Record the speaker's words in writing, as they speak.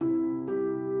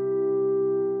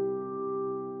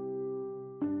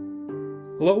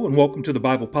Hello and welcome to the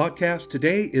Bible Podcast.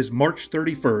 Today is March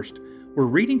 31st. We're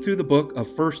reading through the book of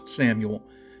 1 Samuel.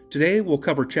 Today we'll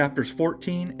cover chapters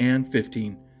 14 and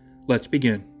 15. Let's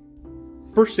begin.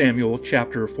 1 Samuel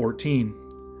chapter 14.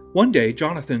 One day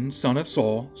Jonathan, son of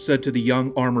Saul, said to the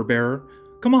young armor-bearer,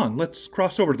 "Come on, let's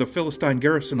cross over to the Philistine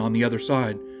garrison on the other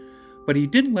side." But he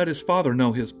didn't let his father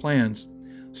know his plans.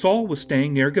 Saul was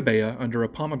staying near Gibeah under a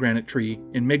pomegranate tree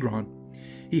in Migron.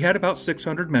 He had about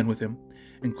 600 men with him,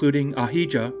 including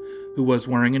Ahijah, who was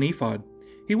wearing an ephod.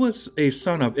 He was a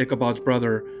son of Ichabod's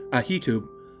brother Ahitub,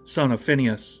 son of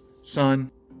Phinehas,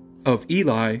 son of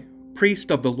Eli,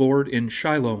 priest of the Lord in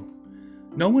Shiloh.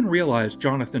 No one realized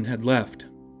Jonathan had left.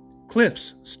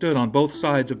 Cliffs stood on both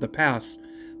sides of the pass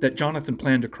that Jonathan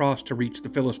planned to cross to reach the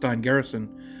Philistine garrison,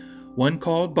 one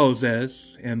called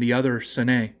Bozez and the other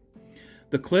Seneh.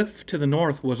 The cliff to the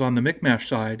north was on the Michmash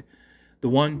side, the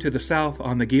one to the south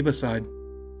on the Geba side.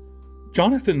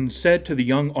 Jonathan said to the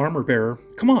young armor-bearer,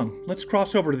 "Come on, let's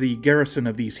cross over to the garrison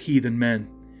of these heathen men.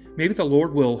 Maybe the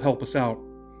Lord will help us out.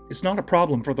 It's not a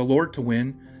problem for the Lord to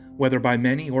win, whether by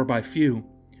many or by few."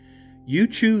 "You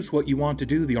choose what you want to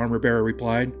do," the armor-bearer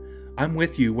replied. "I'm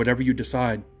with you, whatever you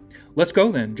decide." "Let's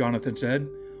go then," Jonathan said.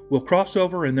 "We'll cross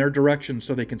over in their direction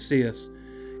so they can see us.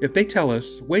 If they tell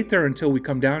us, 'Wait there until we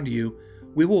come down to you,'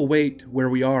 we will wait where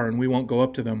we are and we won't go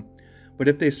up to them. But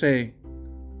if they say,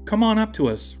 'Come on up to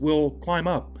us,' we'll climb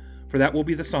up, for that will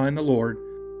be the sign the Lord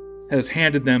has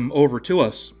handed them over to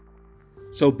us."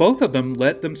 So both of them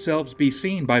let themselves be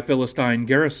seen by Philistine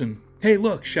garrison. "Hey,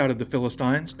 look," shouted the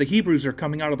Philistines, "the Hebrews are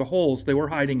coming out of the holes they were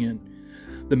hiding in."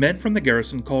 The men from the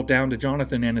garrison called down to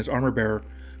Jonathan and his armor-bearer,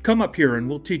 "Come up here and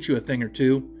we'll teach you a thing or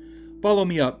two." "Follow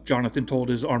me up," Jonathan told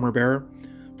his armor-bearer,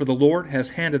 "for the Lord has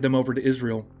handed them over to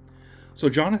Israel." So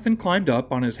Jonathan climbed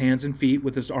up on his hands and feet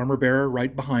with his armor-bearer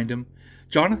right behind him.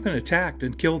 Jonathan attacked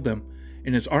and killed them,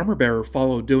 and his armor-bearer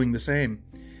followed doing the same.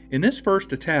 In this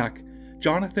first attack,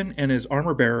 Jonathan and his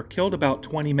armor-bearer killed about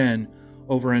 20 men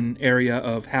over an area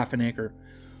of half an acre.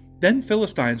 Then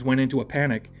Philistines went into a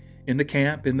panic, in the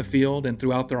camp, in the field, and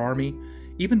throughout their army.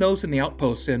 Even those in the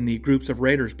outposts and the groups of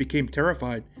raiders became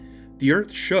terrified. The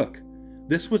earth shook.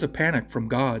 This was a panic from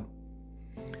God.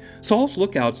 Saul's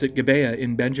lookouts at Gibeah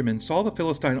in Benjamin saw the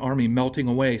Philistine army melting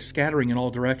away, scattering in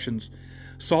all directions.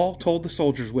 Saul told the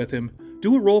soldiers with him,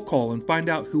 "Do a roll call and find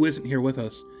out who isn't here with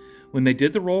us." When they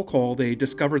did the roll call, they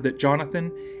discovered that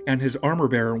Jonathan and his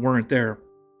armor-bearer weren't there.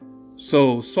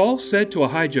 So Saul said to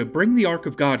Ahijah, "Bring the ark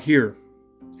of God here."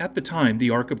 At the time,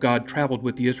 the ark of God traveled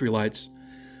with the Israelites.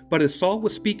 But as Saul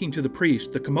was speaking to the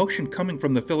priest, the commotion coming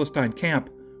from the Philistine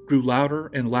camp grew louder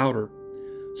and louder.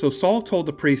 So Saul told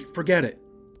the priest, "Forget it."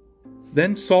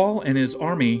 Then Saul and his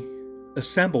army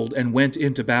assembled and went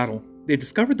into battle. They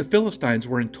discovered the Philistines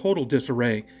were in total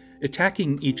disarray,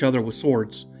 attacking each other with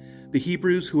swords. The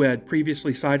Hebrews who had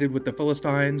previously sided with the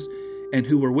Philistines and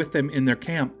who were with them in their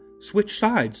camp switched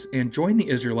sides and joined the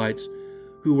Israelites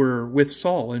who were with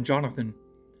Saul and Jonathan.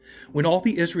 When all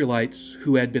the Israelites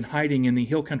who had been hiding in the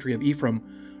hill country of Ephraim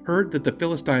heard that the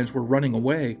Philistines were running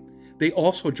away, they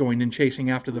also joined in chasing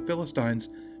after the Philistines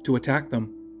to attack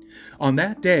them. On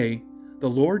that day, the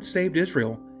Lord saved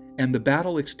Israel, and the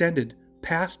battle extended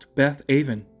past Beth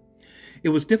Aven. It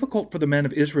was difficult for the men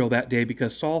of Israel that day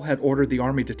because Saul had ordered the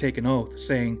army to take an oath,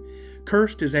 saying,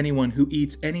 "Cursed is anyone who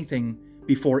eats anything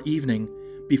before evening,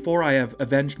 before I have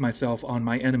avenged myself on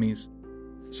my enemies."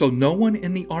 So no one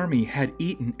in the army had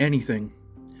eaten anything.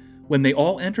 When they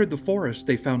all entered the forest,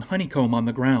 they found honeycomb on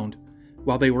the ground.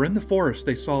 While they were in the forest,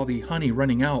 they saw the honey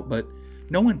running out, but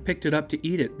no one picked it up to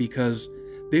eat it because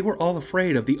they were all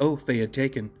afraid of the oath they had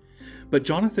taken. But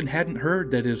Jonathan hadn't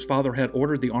heard that his father had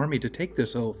ordered the army to take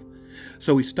this oath.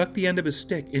 So he stuck the end of his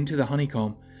stick into the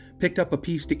honeycomb, picked up a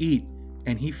piece to eat,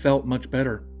 and he felt much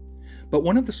better. But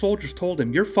one of the soldiers told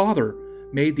him, "Your father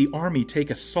made the army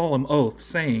take a solemn oath,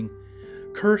 saying,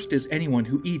 'Cursed is anyone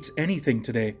who eats anything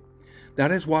today.'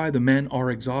 That is why the men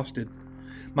are exhausted."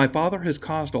 "My father has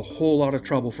caused a whole lot of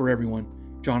trouble for everyone,"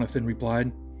 Jonathan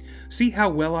replied. "See how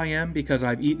well I am because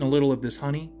I've eaten a little of this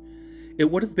honey? It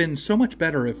would have been so much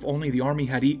better if only the army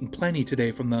had eaten plenty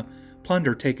today from the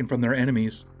plunder taken from their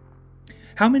enemies.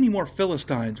 How many more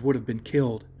Philistines would have been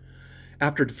killed?"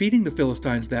 After defeating the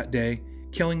Philistines that day,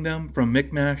 killing them from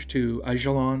Michmash to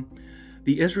Aijalon,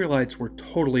 the Israelites were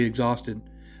totally exhausted.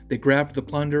 They grabbed the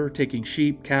plunder, taking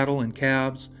sheep, cattle, and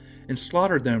calves, and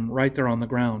slaughtered them right there on the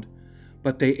ground.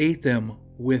 But they ate them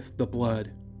with the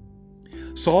blood.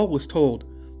 Saul was told,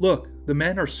 "Look, the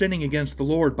men are sinning against the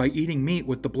Lord by eating meat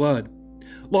with the blood."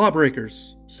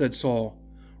 "Lawbreakers," said Saul,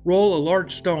 "roll a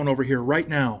large stone over here right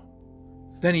now."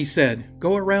 Then he said,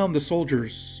 "Go around the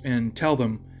soldiers and tell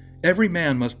them, Every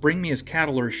man must bring me his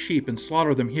cattle or his sheep and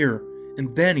slaughter them here,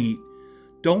 and then eat.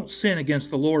 Don't sin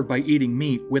against the Lord by eating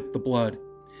meat with the blood."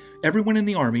 Everyone in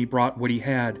the army brought what he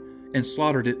had and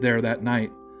slaughtered it there that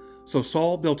night. So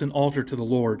Saul built an altar to the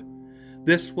Lord.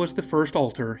 This was the first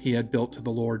altar he had built to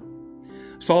the Lord.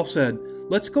 Saul said,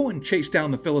 "Let's go and chase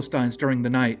down the Philistines during the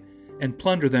night and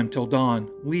plunder them till dawn,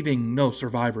 leaving no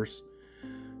survivors."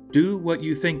 "Do what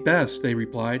you think best," they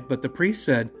replied, but the priest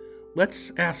said,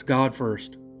 "Let's ask God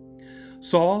first."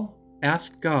 Saul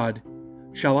asked God,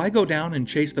 "Shall I go down and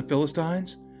chase the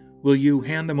Philistines? Will you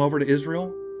hand them over to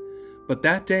Israel?" But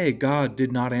that day God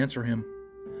did not answer him.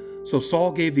 So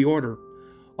Saul gave the order,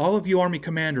 "All of you army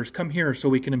commanders, come here so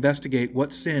we can investigate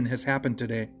what sin has happened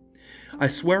today. I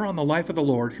swear on the life of the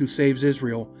Lord who saves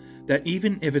Israel, that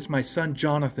even if it's my son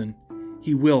Jonathan,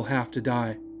 he will have to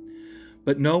die."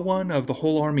 But no one of the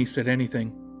whole army said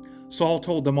anything. Saul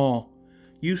told them all,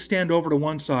 "You stand over to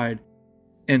one side,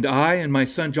 and I and my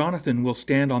son Jonathan will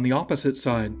stand on the opposite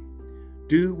side."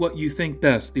 "Do what you think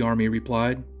best," the army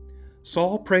replied.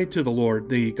 Saul prayed to the Lord,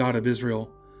 the God of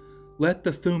Israel. "Let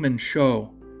the Thummim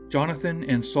show." Jonathan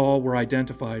and Saul were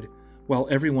identified, while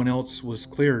everyone else was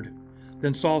cleared.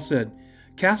 Then Saul said,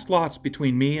 "Cast lots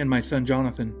between me and my son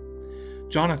Jonathan."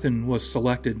 Jonathan was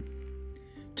selected.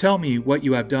 "Tell me what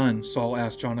you have done," Saul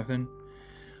asked Jonathan.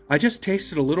 "I just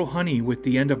tasted a little honey with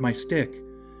the end of my stick,"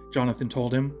 Jonathan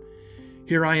told him.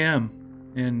 "Here I am,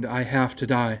 and I have to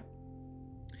die."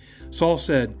 Saul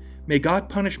said, "May God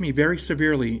punish me very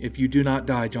severely if you do not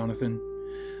die, Jonathan."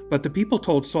 But the people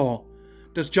told Saul,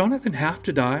 "Does Jonathan have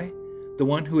to die, the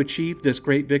one who achieved this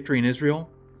great victory in Israel?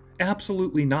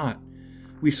 Absolutely not.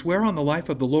 We swear on the life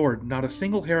of the Lord, not a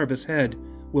single hair of his head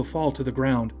will fall to the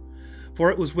ground, for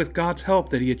it was with God's help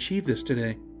that he achieved this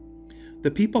today."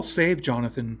 The people saved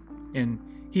Jonathan, and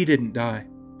he didn't die.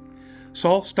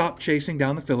 Saul stopped chasing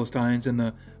down the Philistines, and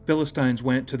the Philistines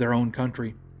went to their own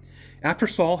country. After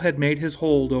Saul had made his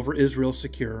hold over Israel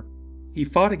secure, he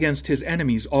fought against his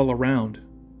enemies all around: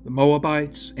 the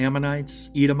Moabites, Ammonites,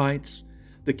 Edomites,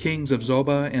 the kings of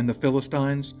Zobah, and the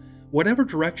Philistines. Whatever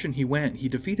direction he went, he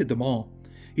defeated them all.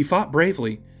 He fought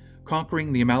bravely,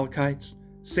 conquering the Amalekites,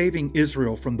 saving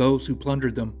Israel from those who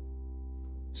plundered them.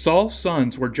 Saul's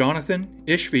sons were Jonathan,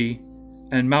 Ishvi,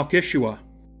 and Malchishua.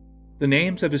 The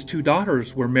names of his two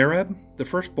daughters were Merab, the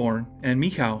firstborn, and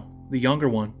Michal, the younger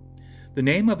one. The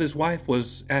name of his wife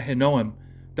was Ahinoam,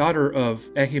 daughter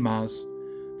of Ahimaaz.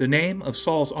 The name of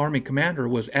Saul's army commander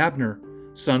was Abner,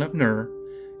 son of Ner,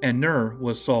 and Ner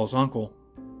was Saul's uncle.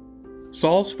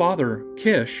 Saul's father,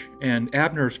 Kish, and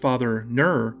Abner's father,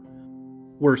 Ner,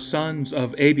 were sons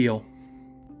of Abiel.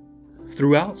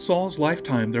 Throughout Saul's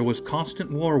lifetime, there was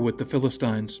constant war with the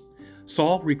Philistines.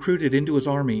 Saul recruited into his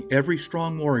army every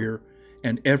strong warrior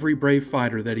and every brave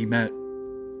fighter that he met.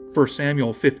 1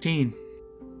 Samuel 15.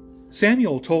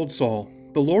 Samuel told Saul,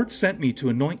 "The Lord sent me to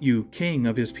anoint you king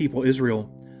of his people Israel.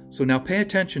 So now pay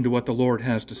attention to what the Lord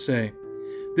has to say.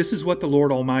 This is what the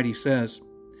Lord Almighty says.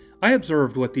 I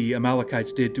observed what the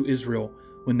Amalekites did to Israel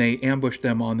when they ambushed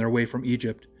them on their way from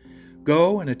Egypt.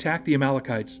 Go and attack the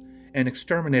Amalekites and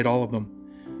exterminate all of them.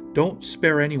 Don't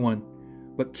spare anyone,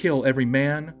 but kill every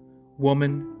man,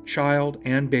 woman, child,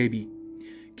 and baby.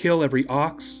 Kill every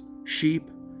ox, sheep,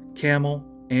 camel,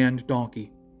 and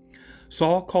donkey."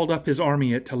 Saul called up his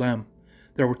army at Telem.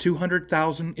 There were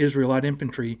 200,000 Israelite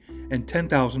infantry and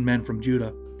 10,000 men from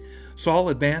Judah. Saul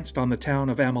advanced on the town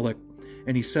of Amalek,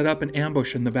 and he set up an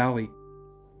ambush in the valley.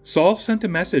 Saul sent a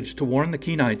message to warn the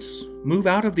Kenites, "Move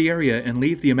out of the area and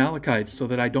leave the Amalekites so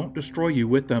that I don't destroy you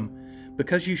with them,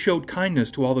 because you showed kindness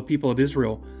to all the people of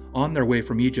Israel on their way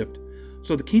from Egypt."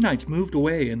 So the Kenites moved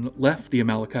away and left the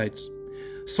Amalekites.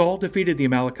 Saul defeated the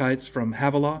Amalekites from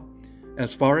Havilah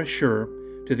as far as Shur,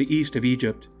 to the east of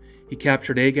Egypt. He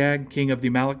captured Agag, king of the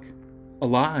Amalek,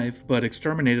 alive, but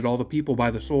exterminated all the people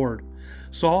by the sword.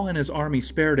 Saul and his army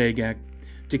spared Agag,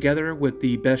 together with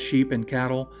the best sheep and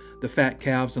cattle, the fat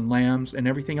calves and lambs, and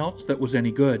everything else that was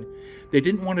any good. They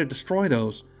didn't want to destroy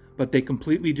those, but they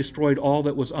completely destroyed all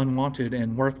that was unwanted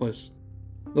and worthless.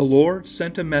 The Lord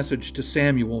sent a message to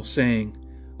Samuel, saying,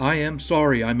 "I am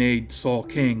sorry I made Saul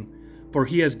king, for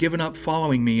he has given up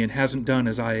following me and hasn't done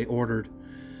as I ordered."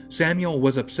 Samuel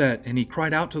was upset, and he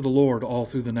cried out to the Lord all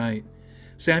through the night.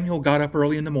 Samuel got up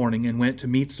early in the morning and went to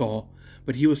meet Saul,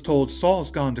 but he was told,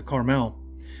 "Saul's gone to Carmel.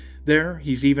 There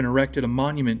he's even erected a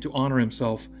monument to honor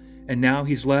himself, and now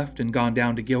he's left and gone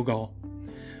down to Gilgal."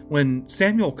 When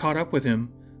Samuel caught up with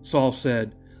him, Saul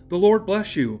said, "The Lord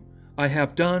bless you. I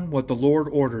have done what the Lord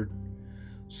ordered."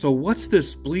 "So what's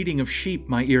this bleating of sheep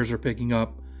my ears are picking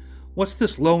up? What's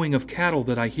this lowing of cattle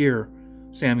that I hear?"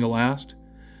 Samuel asked.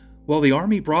 "Well, the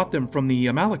army brought them from the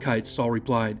Amalekites," Saul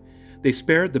replied. "They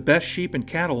spared the best sheep and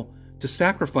cattle to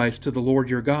sacrifice to the Lord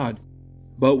your God,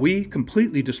 but we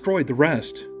completely destroyed the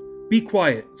rest." "Be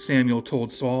quiet," Samuel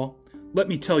told Saul. "Let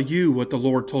me tell you what the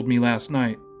Lord told me last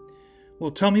night."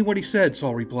 "Well, tell me what he said,"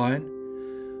 Saul replied.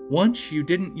 "Once you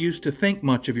didn't used to think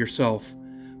much of yourself,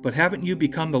 but haven't you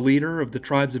become the leader of the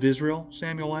tribes of Israel?"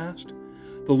 Samuel asked.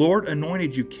 "The Lord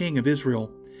anointed you king of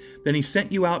Israel. Then he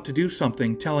sent you out to do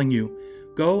something, telling you,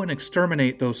 'Go and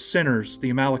exterminate those sinners, the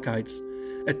Amalekites.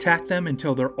 Attack them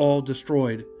until they're all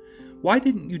destroyed.' Why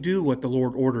didn't you do what the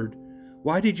Lord ordered?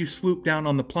 Why did you swoop down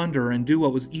on the plunder and do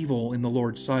what was evil in the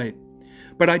Lord's sight?"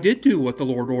 "But I did do what the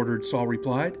Lord ordered," Saul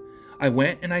replied. "I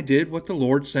went and I did what the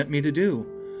Lord sent me to do.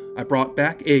 I brought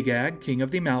back Agag, king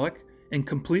of the Amalek, and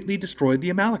completely destroyed the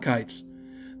Amalekites.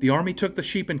 The army took the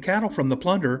sheep and cattle from the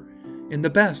plunder, and the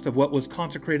best of what was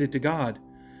consecrated to God,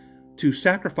 to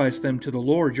sacrifice them to the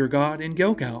Lord your God in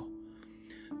Gilgal."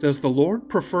 "Does the Lord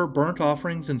prefer burnt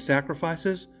offerings and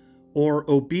sacrifices, or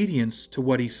obedience to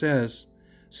what he says?"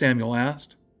 Samuel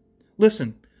asked.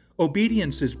 "Listen,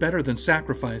 obedience is better than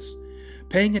sacrifice.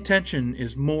 Paying attention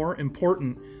is more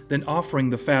important than offering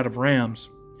the fat of rams.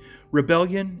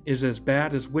 Rebellion is as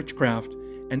bad as witchcraft,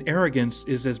 and arrogance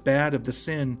is as bad as the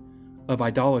sin of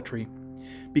idolatry.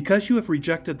 Because you have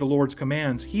rejected the Lord's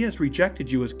commands, he has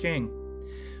rejected you as king."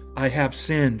 "I have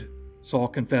sinned," Saul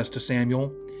confessed to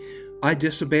Samuel. "I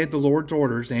disobeyed the Lord's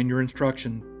orders and your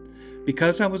instruction,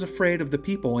 because I was afraid of the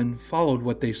people and followed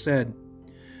what they said.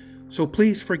 So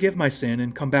please forgive my sin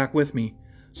and come back with me,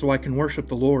 so I can worship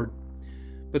the Lord."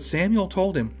 But Samuel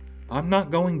told him, "I'm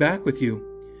not going back with you.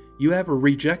 You have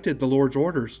rejected the Lord's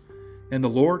orders, and the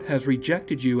Lord has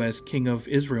rejected you as king of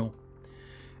Israel."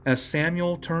 As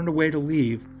Samuel turned away to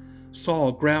leave,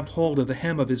 Saul grabbed hold of the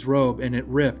hem of his robe, and it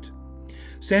ripped.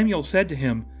 Samuel said to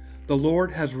him, "The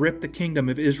Lord has ripped the kingdom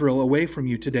of Israel away from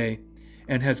you today,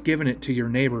 and has given it to your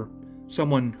neighbor,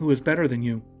 someone who is better than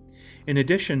you. In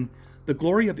addition, the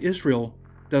glory of Israel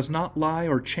does not lie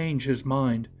or change his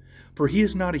mind, for he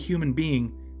is not a human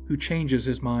being who changes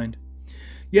his mind."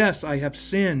 "Yes, I have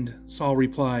sinned," Saul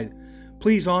replied.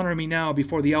 "Please honor me now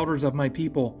before the elders of my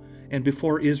people and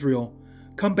before Israel.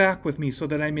 Come back with me so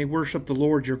that I may worship the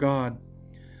Lord your God."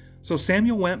 So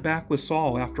Samuel went back with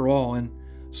Saul after all, and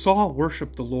Saul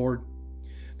worshipped the Lord.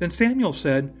 Then Samuel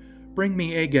said, "Bring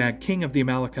me Agag, king of the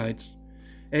Amalekites."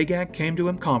 Agag came to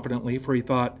him confidently, for he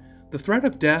thought, the threat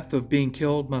of death of being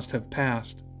killed must have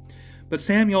passed. But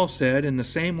Samuel said, "In the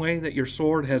same way that your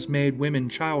sword has made women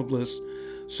childless,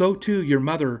 so too your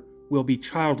mother will be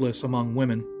childless among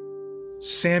women."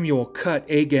 Samuel cut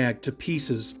Agag to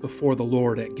pieces before the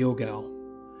Lord at Gilgal.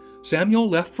 Samuel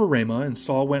left for Ramah, and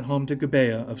Saul went home to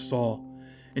Gibeah of Saul.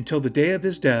 Until the day of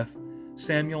his death,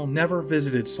 Samuel never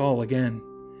visited Saul again.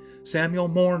 Samuel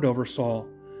mourned over Saul,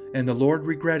 and the Lord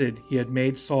regretted he had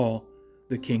made Saul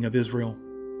the king of Israel.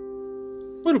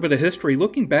 A little bit of history.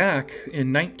 Looking back,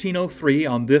 in 1903,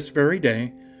 on this very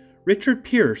day, Richard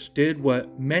Pierce did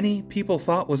what many people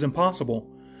thought was impossible.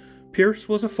 Pierce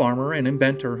was a farmer and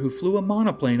inventor who flew a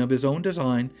monoplane of his own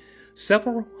design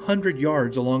several hundred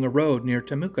yards along a road near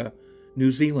Temuka,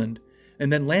 New Zealand,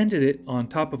 and then landed it on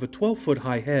top of a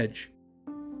 12-foot-high hedge.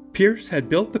 Pierce had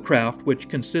built the craft, which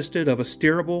consisted of a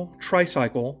steerable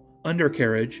tricycle,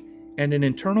 undercarriage, and an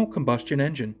internal combustion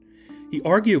engine. He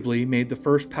arguably made the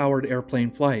first powered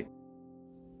airplane flight.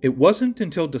 It wasn't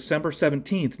until December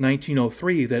 17,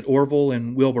 1903, that Orville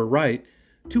and Wilbur Wright,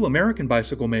 two American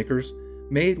bicycle makers,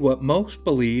 made what most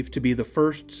believe to be the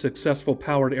first successful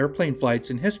powered airplane flights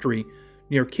in history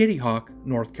near Kitty Hawk,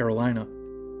 North Carolina.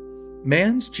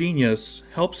 Man's genius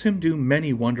helps him do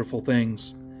many wonderful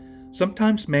things.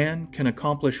 Sometimes man can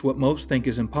accomplish what most think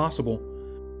is impossible,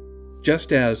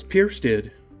 just as Pierce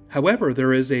did. However,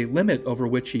 there is a limit over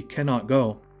which he cannot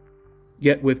go.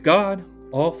 Yet with God,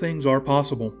 all things are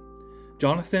possible.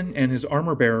 Jonathan and his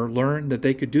armor-bearer learned that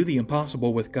they could do the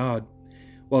impossible with God.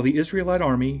 While the Israelite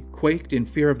army quaked in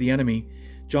fear of the enemy,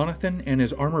 Jonathan and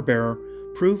his armor-bearer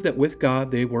proved that with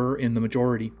God they were in the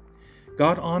majority.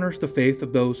 God honors the faith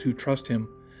of those who trust him.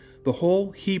 The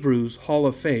whole Hebrews Hall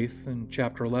of Faith, in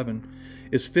chapter 11,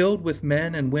 is filled with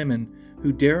men and women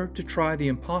who dared to try the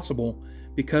impossible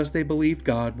because they believed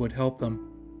God would help them.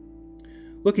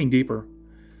 Looking deeper,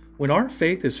 when our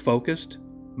faith is focused,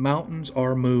 mountains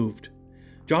are moved.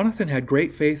 Jonathan had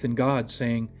great faith in God,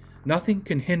 saying, "Nothing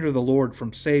can hinder the Lord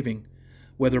from saving,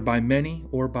 whether by many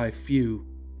or by few."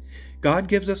 God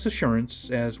gives us assurance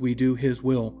as we do his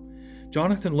will.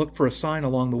 Jonathan looked for a sign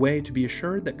along the way to be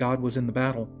assured that God was in the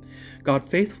battle. God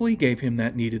faithfully gave him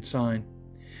that needed sign.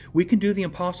 We can do the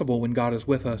impossible when God is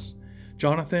with us.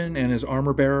 Jonathan and his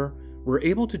armor-bearer were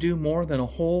able to do more than a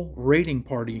whole raiding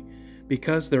party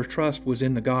because their trust was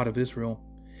in the God of Israel.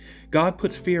 God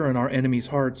puts fear in our enemies'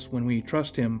 hearts when we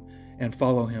trust Him and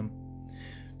follow Him.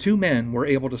 2 men were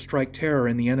able to strike terror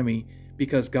in the enemy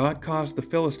because God caused the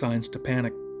Philistines to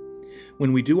panic.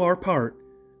 When we do our part,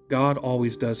 God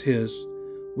always does His.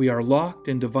 We are locked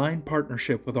in divine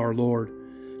partnership with our Lord.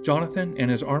 Jonathan and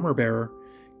his armor-bearer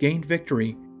gained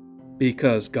victory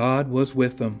because God was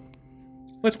with them.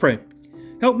 Let's pray.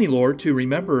 Help me, Lord, to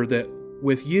remember that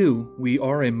with You we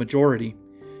are a majority.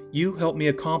 You help me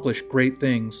accomplish great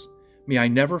things. May I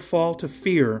never fall to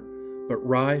fear, but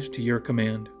rise to Your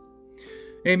command.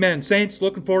 Amen. Saints,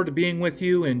 looking forward to being with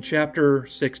you in chapter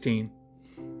 16.